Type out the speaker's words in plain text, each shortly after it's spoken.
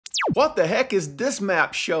What the heck is this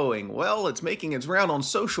map showing? Well, it's making its round on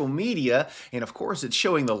social media, and of course it's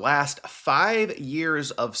showing the last 5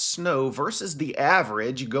 years of snow versus the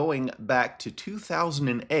average going back to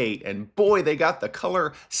 2008. And boy, they got the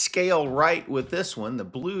color scale right with this one. The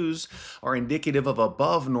blues are indicative of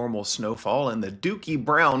above normal snowfall, and the dookie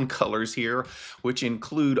brown colors here, which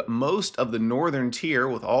include most of the northern tier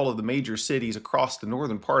with all of the major cities across the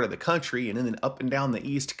northern part of the country, and then up and down the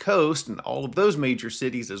east coast and all of those major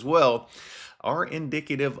cities as well, are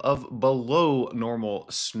indicative of below normal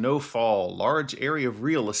snowfall. Large area of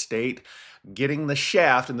real estate getting the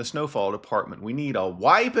shaft in the snowfall department. We need a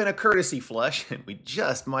wipe and a courtesy flush, and we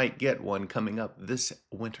just might get one coming up this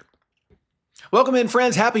winter. Welcome in,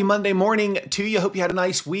 friends. Happy Monday morning to you. Hope you had a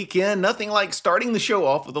nice weekend. Nothing like starting the show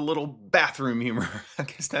off with a little bathroom humor. I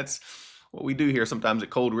guess that's what we do here sometimes at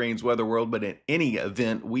Cold Rain's Weather World, but in any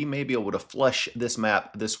event, we may be able to flush this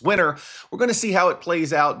map this winter. We're going to see how it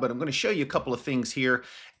plays out, but I'm going to show you a couple of things here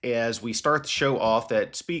as we start the show off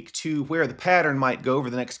that speak to where the pattern might go over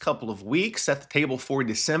the next couple of weeks. Set the table for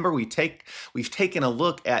December. We've taken a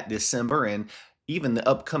look at December and even the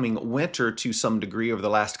upcoming winter to some degree over the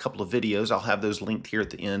last couple of videos. I'll have those linked here at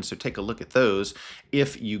the end, so take a look at those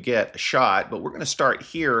if you get a shot. But we're going to start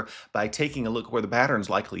here by taking a look at where the pattern's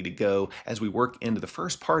likely to go as we work into the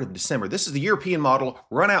first part of December. This is the European model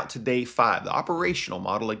run out to day 5. The operational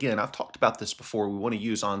model, again, I've talked about this before. We want to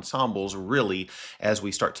use ensembles really as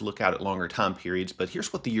we start to look out at longer time periods. But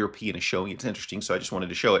here's what the European is showing. It's interesting, so I just wanted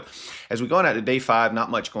to show it. As we go on out to day 5, not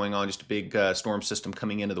much going on, just a big storm system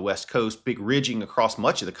coming into the west coast, big ridging across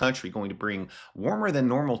much of the country, going to bring warmer than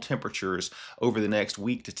normal temperatures over the next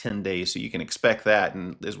week to 10 days. So you can expect that.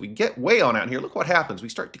 And as we get way on out here, look what happens. We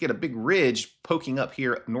start to get a big ridge poking up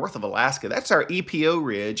here north of Alaska. That's our EPO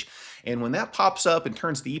ridge. And when that pops up and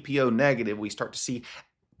turns the EPO negative, we start to see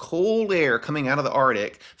cold air coming out of the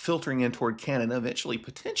Arctic, filtering in toward Canada, eventually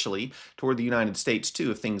potentially toward the United States too,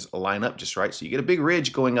 if things line up just right. So you get a big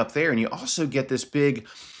ridge going up there, and you also get this big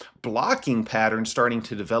blocking pattern starting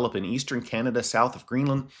to develop in eastern Canada, south of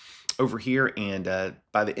Greenland over here. And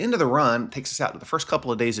by the end of the run, it takes us out to the first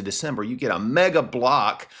couple of days of December, you get a mega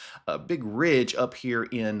block, a big ridge up here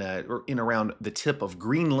in around the tip of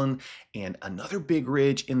Greenland, and another big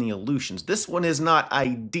ridge in the Aleutians. This one is not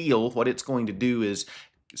ideal. What it's going to do is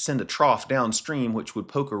send a trough downstream, which would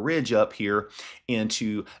poke a ridge up here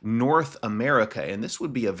into North America. And this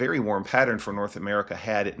would be a very warm pattern for North America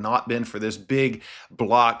had it not been for this big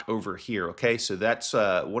block over here. Okay, so that's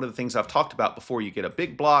one of the things I've talked about before. You get a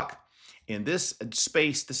big block in this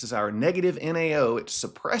space. This is our negative NAO. It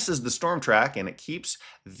suppresses the storm track and it keeps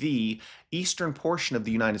the eastern portion of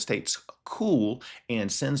the United States cool and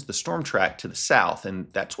sends the storm track to the south. And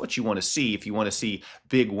that's what you want to see if you want to see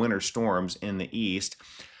big winter storms in the east.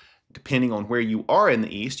 Depending on where you are in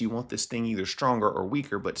the east, you want this thing either stronger or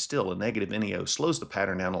weaker, but still a negative NAO slows the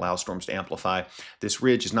pattern down, allows storms to amplify. This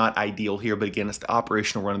ridge is not ideal here, but again, it's the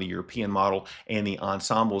operational run of the European model, and the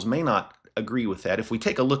ensembles may not agree with that. If we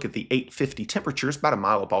take a look at the 850 temperatures, about a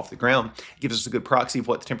mile up off the ground, it gives us a good proxy of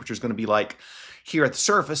what the temperature is going to be like here at the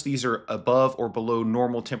surface. These are above or below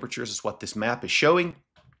normal temperatures is what this map is showing.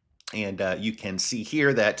 And you can see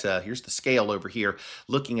here that here's the scale over here,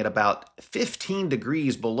 looking at about 15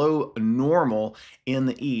 degrees below normal in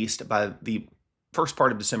the east by the first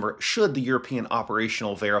part of December, should the European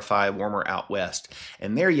operational verify warmer out west.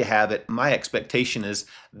 And there you have it. My expectation is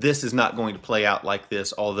this is not going to play out like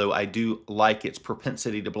this, although I do like its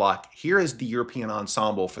propensity to block. Here is the European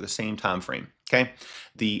ensemble for the same time frame. Okay,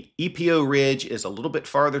 the EPO ridge is a little bit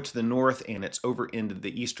farther to the north, and it's over into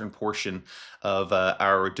the eastern portion of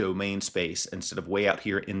our domain space instead of way out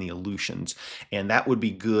here in the Aleutians. And that would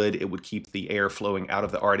be good. It would keep the air flowing out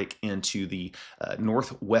of the Arctic into the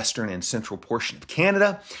northwestern and central portion of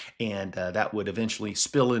Canada, and that would eventually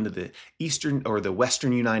spill into the eastern or the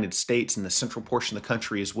western United States and the central portion of the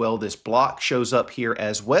country as well. This block shows up here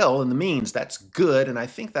as well in the means. That's good, and I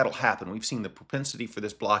think that'll happen. We've seen the propensity for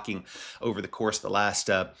this blocking over the course of the last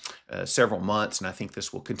several months, and I think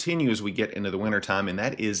this will continue as we get into the wintertime, and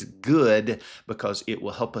that is good because it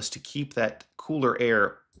will help us to keep that cooler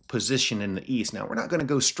air position in the east. Now, we're not going to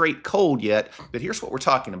go straight cold yet, but here's what we're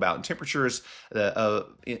talking about. And temperatures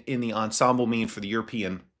in the ensemble mean for the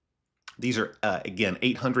European, these are, again,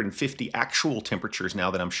 850 actual temperatures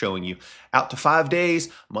now that I'm showing you. Out to 5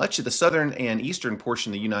 days, much of the southern and eastern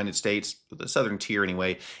portion of the United States, the southern tier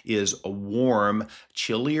anyway, is warm,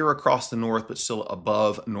 chillier across the north, but still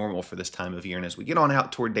above normal for this time of year. And as we get on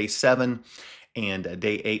out toward day 7 And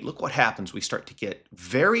day 8, look what happens. We start to get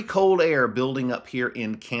very cold air building up here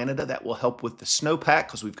in Canada. That will help with the snowpack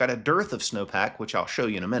because we've got a dearth of snowpack, which I'll show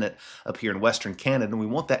you in a minute, up here in western Canada. And we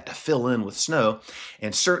want that to fill in with snow.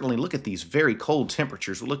 And certainly look at these very cold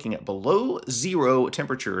temperatures. We're looking at below zero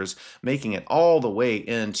temperatures, making it all the way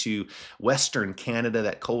into western Canada.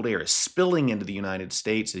 That cold air is spilling into the United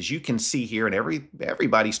States, as you can see here. And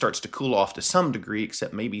everybody starts to cool off to some degree,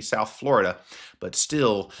 except maybe South Florida. But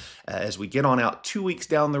still, as we get on out 2 weeks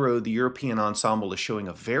down the road, the European ensemble is showing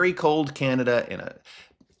a very cold Canada and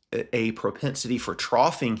a propensity for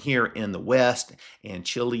troughing here in the west and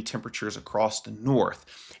chilly temperatures across the north.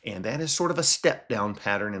 And that is sort of a step down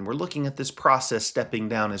pattern. And we're looking at this process stepping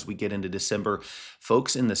down as we get into December.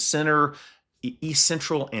 Folks in the center, east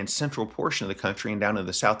central and central portion of the country and down in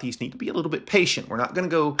the southeast need to be a little bit patient. We're not going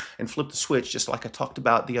to go and flip the switch just like I talked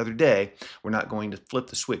about the other day. We're not going to flip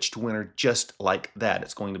the switch to winter just like that.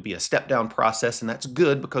 It's going to be a step down process, and that's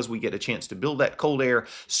good because we get a chance to build that cold air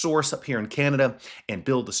source up here in Canada and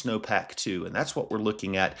build the snowpack too. And that's what we're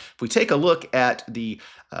looking at. If we take a look at the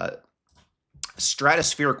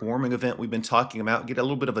stratospheric warming event we've been talking about, get a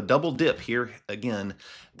little bit of a double dip here. Again,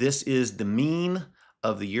 this is the mean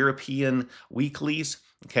of the European weeklies,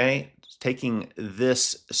 okay? Taking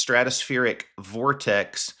this stratospheric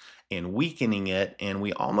vortex and weakening it, and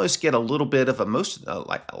we almost get a little bit of a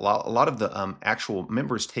like a lot of the actual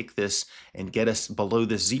members take this and get us below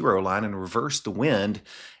this zero line and reverse the wind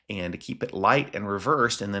and to keep it light and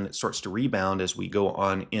reversed, and then it starts to rebound as we go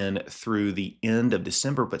on in through the end of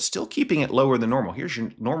December, but still keeping it lower than normal. Here's your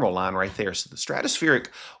normal line right there. So the stratospheric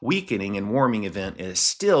weakening and warming event is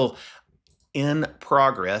still in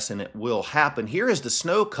progress, and it will happen. Here is the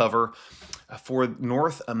snow cover for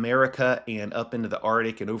North America and up into the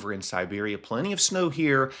Arctic and over in Siberia. Plenty of snow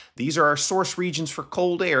here. These are our source regions for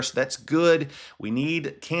cold air, so that's good. We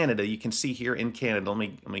need Canada. You can see here in Canada.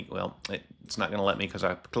 Well, it's not going to let me because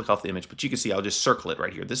I click off the image, but you can see I'll just circle it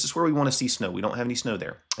right here. This is where we want to see snow. We don't have any snow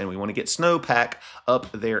there, and we want to get snowpack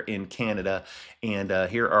up there in Canada. And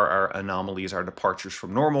here are our anomalies, our departures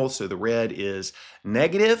from normal. So the red is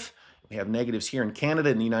negative. We have negatives here in Canada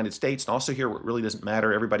and the United States, and also here where it really doesn't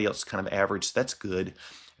matter. Everybody else is kind of average, so that's good. And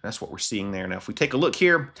that's what we're seeing there. Now, if we take a look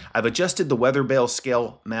here, I've adjusted the weather bell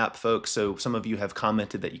scale map, folks. So some of you have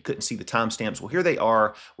commented that you couldn't see the timestamps. Well, here they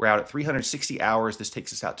are. We're out at 360 hours. This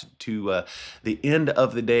takes us out to the end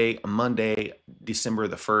of the day, Monday, December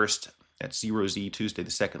the 1st. That's 0Z, Tuesday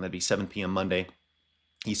the 2nd. That'd be 7 p.m. Monday.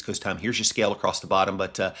 East Coast time. Here's your scale across the bottom,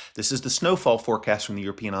 but this is the snowfall forecast from the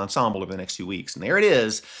European ensemble over the next 2 weeks. And there it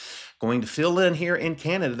is. Going to fill in here in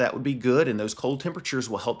Canada. That would be good, and those cold temperatures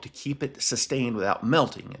will help to keep it sustained without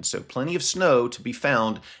melting. And so plenty of snow to be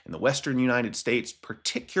found in the western United States,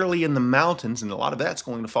 particularly in the mountains, and a lot of that's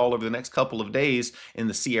going to fall over the next couple of days in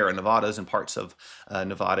the Sierra Nevadas and parts of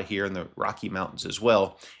Nevada here in the Rocky Mountains as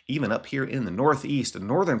well. Even up here in the Northeast, the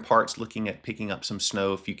northern parts looking at picking up some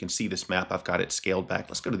snow. If you can see this map, I've got it scaled back.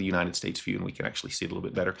 Let's go to the United States view and we can actually see it a little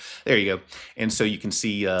bit better. There you go. And so you can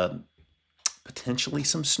see potentially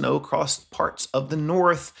some snow across parts of the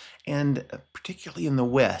north and particularly in the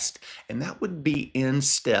west. And that would be in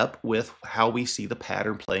step with how we see the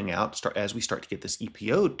pattern playing out as we start to get this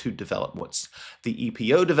EPO to develop. Once the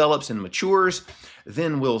EPO develops and matures,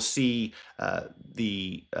 then we'll see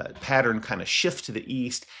the pattern kind of shift to the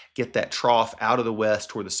east, get that trough out of the west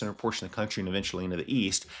toward the center portion of the country and eventually into the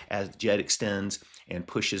east as the jet extends and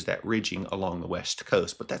pushes that ridging along the west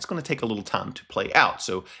coast. But that's going to take a little time to play out.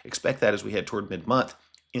 So expect that as we head toward mid-month.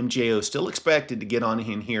 MJO still expected to get on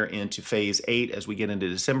in here into phase 8 as we get into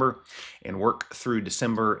December and work through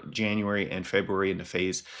December, January, and February into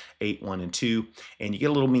phase 8, 1, and 2. And you get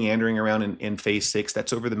a little meandering around in phase 6.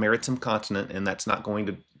 That's over the maritime continent, and it's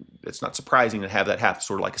not surprising to have that happen,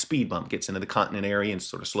 sort of like a speed bump. Gets into the continent area and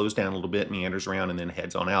sort of slows down a little bit, meanders around, and then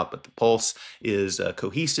heads on out. But the pulse is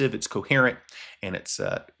cohesive, it's coherent, and it's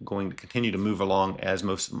going to continue to move along as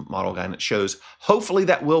most model guidance shows. Hopefully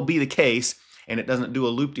that will be the case, and it doesn't do a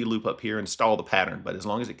loop-de-loop up here and stall the pattern. But as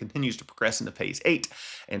long as it continues to progress into phase 8,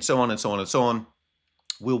 and so on and so on and so on,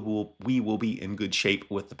 we will be in good shape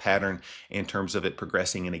with the pattern in terms of it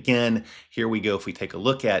progressing. And again, here we go. If we take a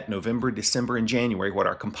look at November, December, and January, what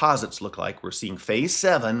our composites look like, we're seeing phase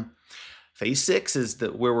 7 Phase 6 is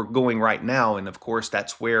where we're going right now, and of course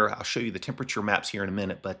that's where I'll show you the temperature maps here in a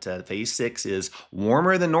minute, but Phase 6 is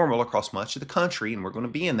warmer than normal across much of the country, and we're going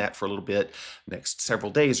to be in that for a little bit, next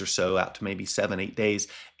several days or so, out to maybe 7-8 days,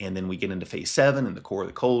 and then we get into Phase 7, and the core of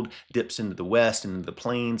the cold dips into the west and into the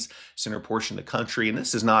plains, center portion of the country, and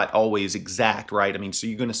this is not always exact, right? I mean, so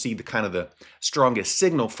you're going to see the kind of the strongest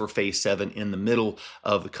signal for Phase 7 in the middle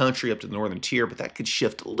of the country up to the northern tier, but that could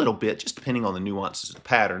shift a little bit just depending on the nuances of the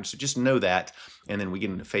pattern, so just know that. And then we get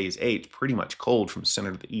into Phase 8, pretty much cold from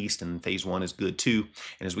center to the east, and Phase 1 is good too.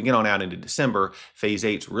 And as we get on out into December, Phase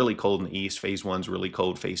 8 is really cold in the east, Phase 1 is really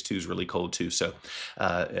cold, Phase 2 is really cold too. So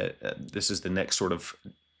this is the next sort of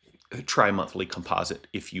tri-monthly composite,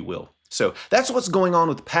 if you will. So that's what's going on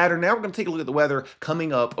with the pattern. Now we're going to take a look at the weather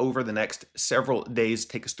coming up over the next several days,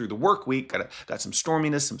 take us through the work week. Got some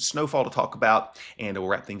storminess, some snowfall to talk about, and we'll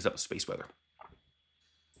wrap things up with space weather.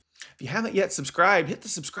 If you haven't yet subscribed, hit the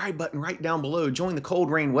subscribe button right down below. Join the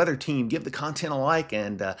Cold Rain Weather team. Give the content a like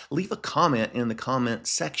and leave a comment in the comment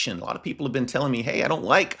section. A lot of people have been telling me, hey, I don't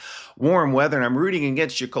like warm weather and I'm rooting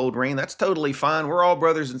against you, Cold Rain. That's totally fine. We're all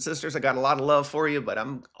brothers and sisters. I got a lot of love for you, but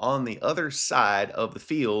I'm on the other side of the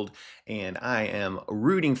field and I am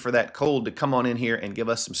rooting for that cold to come on in here and give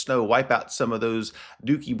us some snow, wipe out some of those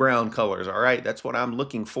dookie brown colors. All right, that's what I'm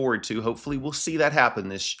looking forward to. Hopefully we'll see that happen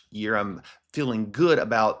this year. I'm feeling good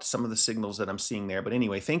about some of the signals that I'm seeing there. But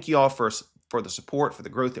anyway, thank you all for the support, for the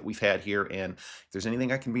growth that we've had here. And if there's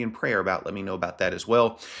anything I can be in prayer about, let me know about that as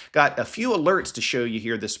well. Got a few alerts to show you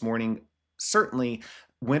here this morning. Certainly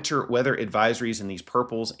winter weather advisories in these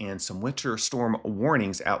purples and some winter storm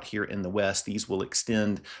warnings out here in the west. These will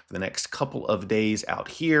extend for the next couple of days out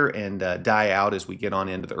here and die out as we get on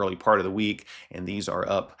into the early part of the week. And these are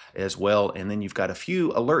up as well. And then you've got a few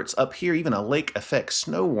alerts up here, even a lake effect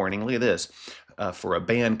snow warning. Look at this. For a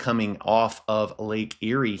band coming off of Lake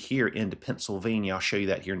Erie here into Pennsylvania. I'll show you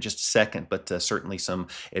that here in just a second, but certainly some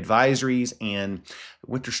advisories and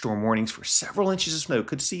winter storm warnings for several inches of snow.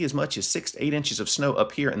 Could see as much as 6 to 8 inches of snow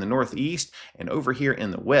up here in the northeast and over here in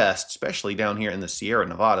the west, especially down here in the Sierra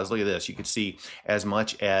Nevadas. Look at this. You could see as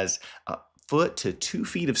much as foot to 2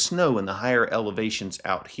 feet of snow in the higher elevations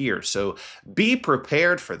out here. So be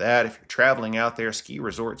prepared for that. If you're traveling out there, ski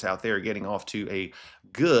resorts out there are getting off to a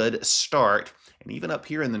good start. And even up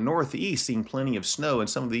here in the northeast, seeing plenty of snow in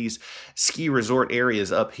some of these ski resort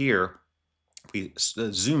areas up here. If we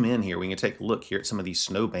zoom in here, we can take a look here at some of these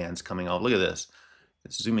snow bands coming off. Look at this.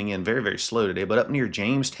 It's zooming in very, very slow today, but up near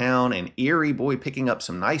Jamestown and Erie, boy, picking up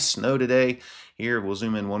some nice snow today. Here, we'll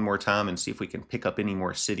zoom in one more time and see if we can pick up any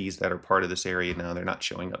more cities that are part of this area. Now, they're not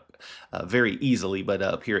showing up very easily, but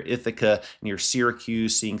up here at Ithaca, near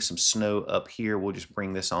Syracuse, seeing some snow up here. We'll just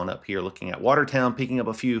bring this on up here, looking at Watertown, picking up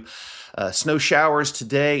a few snow showers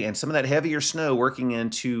today, and some of that heavier snow working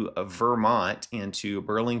into Vermont, into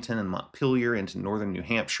Burlington and Montpelier, into northern New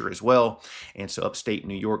Hampshire as well. And so upstate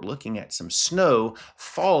New York, looking at some snow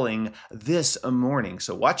falling this morning.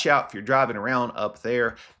 So watch out if you're driving around up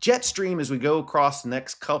there. Jet stream as we go across the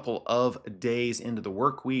next couple of days into the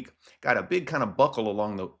work week. Got a big kind of buckle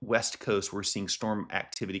along the west coast. We're seeing storm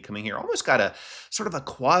activity coming here. Almost got a sort of a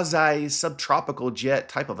quasi subtropical jet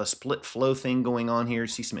type of a split flow thing going on here.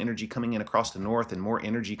 See some energy coming in across the north and more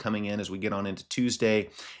energy coming in as we get on into Tuesday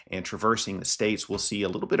and traversing the states. We'll see a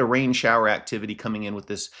little bit of rain shower activity coming in with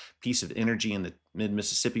this piece of energy in the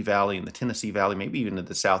mid-Mississippi Valley and the Tennessee Valley, maybe even to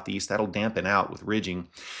the southeast. That'll dampen out with ridging.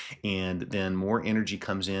 And then more energy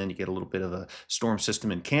comes in. You get a little bit of a storm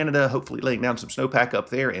system in Canada, hopefully laying down some snowpack up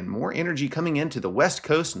there, and more energy coming into the west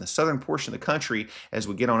coast and the southern portion of the country as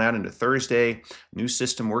we get on out into Thursday. New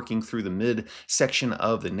system working through the mid section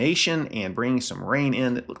of the nation and bringing some rain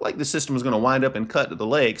in. It looked like the system was going to wind up and cut to the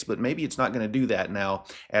lakes, but maybe it's not going to do that now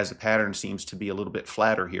as the pattern seems to be a little bit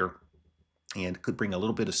flatter here, and could bring a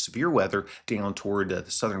little bit of severe weather down toward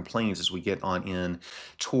the southern plains as we get on in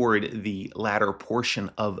toward the latter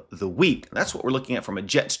portion of the week. And that's what we're looking at from a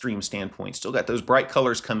jet stream standpoint. Still got those bright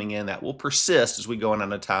colors coming in that will persist as we go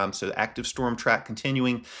on a time. So the active storm track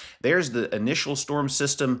continuing. There's the initial storm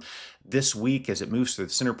system this week as it moves through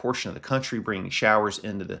the center portion of the country, bringing showers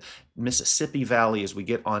into the Mississippi Valley as we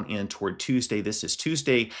get on in toward Tuesday. This is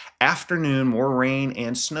Tuesday afternoon, more rain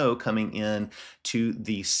and snow coming in to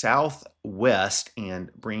the southwest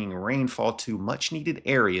and bringing rainfall to much needed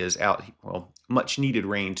areas out, well, much needed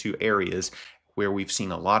rain to areas where we've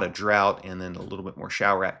seen a lot of drought, and then a little bit more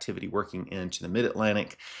shower activity working into the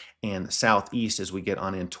mid-Atlantic and the southeast as we get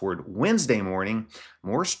on in toward Wednesday morning.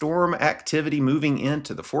 More storm activity moving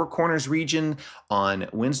into the Four Corners region on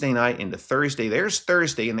Wednesday night into Thursday. There's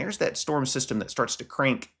Thursday, and there's that storm system that starts to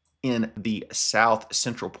crank in the south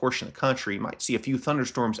central portion of the country. You might see a few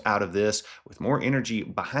thunderstorms out of this with more energy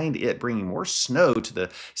behind it, bringing more snow to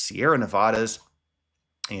the Sierra Nevadas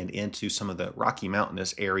and into some of the Rocky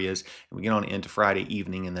Mountainous areas. And we get on into Friday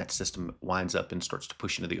evening, and that system winds up and starts to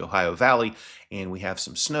push into the Ohio Valley. And we have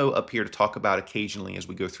some snow up here to talk about occasionally as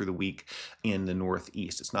we go through the week in the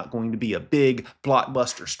Northeast. It's not going to be a big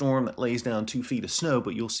blockbuster storm that lays down 2 feet of snow,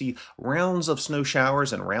 but you'll see rounds of snow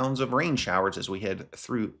showers and rounds of rain showers as we head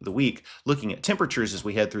through the week. Looking at temperatures as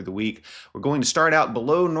we head through the week, we're going to start out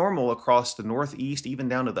below normal across the Northeast, even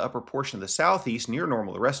down to the upper portion of the Southeast, near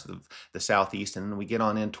normal the rest of the Southeast, and then we get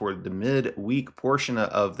on in toward the midweek portion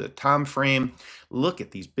of the time frame. Look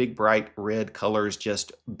at these big bright red colors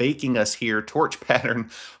just baking us here, torch pattern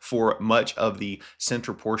for much of the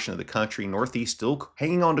central portion of the country. Northeast still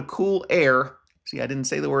hanging on to cool air. See, I didn't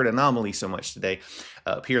say the word anomaly so much today.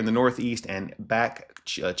 Up here in the Northeast, and back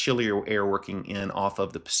chillier air working in off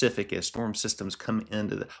of the Pacific as storm systems come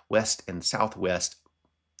into the west and southwest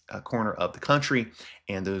corner of the country,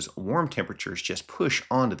 and those warm temperatures just push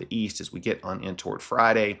onto the east as we get on in toward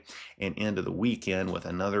Friday and into the weekend, with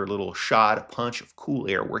another little shot, a punch of cool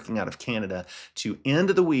air working out of Canada to end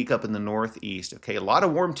of the week up in the Northeast. Okay, a lot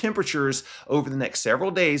of warm temperatures over the next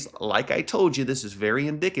several days. Like I told you, this is very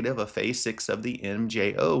indicative of phase 6 of the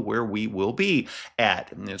MJO, where we will be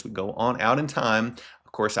at. And as we go on out in time,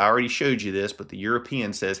 of course, I already showed you this, but the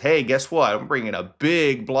European says, hey, guess what? I'm bringing a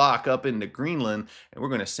big block up into Greenland, and we're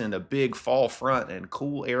going to send a big fall front and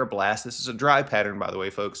cool air blast. This is a dry pattern, by the way,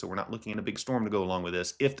 folks, so we're not looking at a big storm to go along with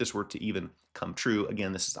this. If this were to even come true,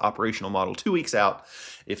 again, this is the operational model 2 weeks out.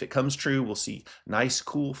 If it comes true, we'll see nice,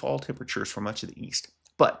 cool fall temperatures for much of the east.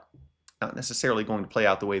 But not necessarily going to play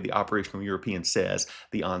out the way the operational European says.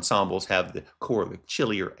 The ensembles have the core of the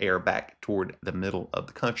chillier air back toward the middle of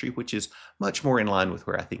the country, which is much more in line with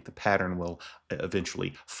where I think the pattern will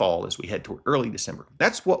eventually fall as we head toward early December.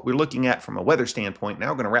 That's what we're looking at from a weather standpoint. Now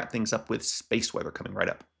we're going to wrap things up with space weather coming right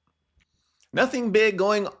up. Nothing big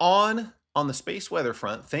going on the space weather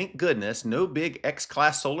front, thank goodness. No big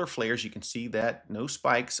X-class solar flares. You can see that. No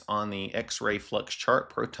spikes on the X-ray flux chart.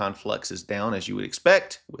 Proton flux is down as you would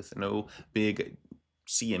expect, with no big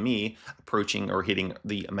CME approaching or hitting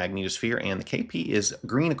the magnetosphere. And the KP is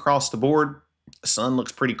green across the board. The sun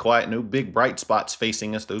looks pretty quiet. No big bright spots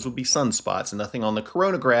facing us. Those would be sunspots. Nothing on the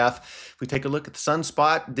coronagraph. If we take a look at the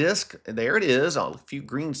sunspot disk, there it is. A few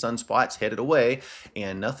green sunspots headed away,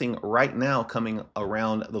 and nothing right now coming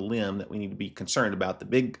around the limb that we need to be concerned about. The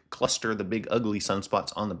big cluster, the big ugly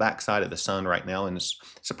sunspots on the backside of the sun right now, and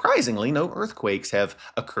surprisingly, no earthquakes have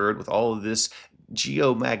occurred with all of this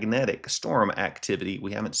geomagnetic storm activity.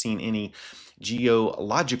 We haven't seen any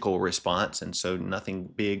geological response, and so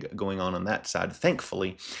nothing big going on that side,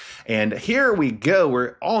 thankfully. And here we go.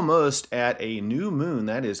 We're almost at a new moon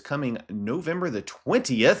that is coming November the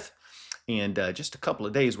 20th. And just a couple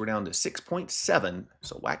of days, we're down to 6.7,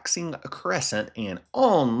 so waxing a crescent, and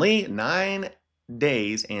only 9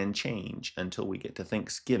 days and change until we get to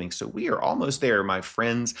Thanksgiving. So we are almost there, my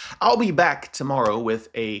friends. I'll be back tomorrow with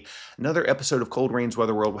another episode of Cold Rain's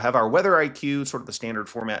Weather World. We'll have our weather IQ, sort of the standard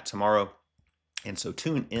format tomorrow. And so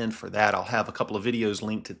tune in for that. I'll have a couple of videos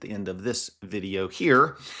linked at the end of this video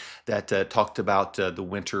here that talked about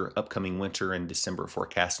the upcoming winter and December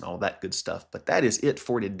forecast and all that good stuff. But that is it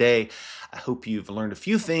for today. I hope you've learned a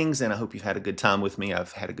few things, and I hope you've had a good time with me.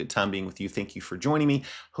 I've had a good time being with you. Thank you for joining me.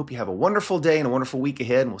 Hope you have a wonderful day and a wonderful week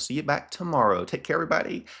ahead, and we'll see you back tomorrow. Take care,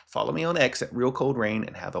 everybody. Follow me on X at Real Cold Rain,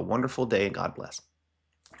 and have a wonderful day, and God bless.